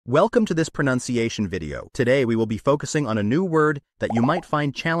Welcome to this pronunciation video. Today we will be focusing on a new word that you might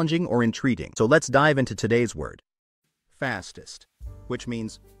find challenging or intriguing. So let's dive into today's word. Fastest, which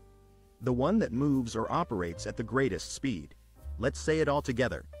means the one that moves or operates at the greatest speed. Let's say it all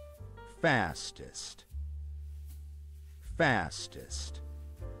together. Fastest. Fastest.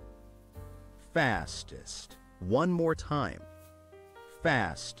 Fastest. One more time.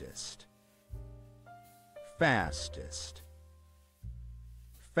 Fastest. Fastest.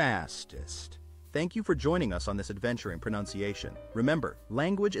 Fastest. Thank you for joining us on this adventure in pronunciation. Remember,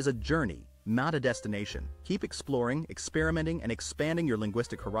 language is a journey, not a destination. Keep exploring, experimenting, and expanding your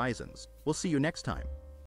linguistic horizons. We'll see you next time.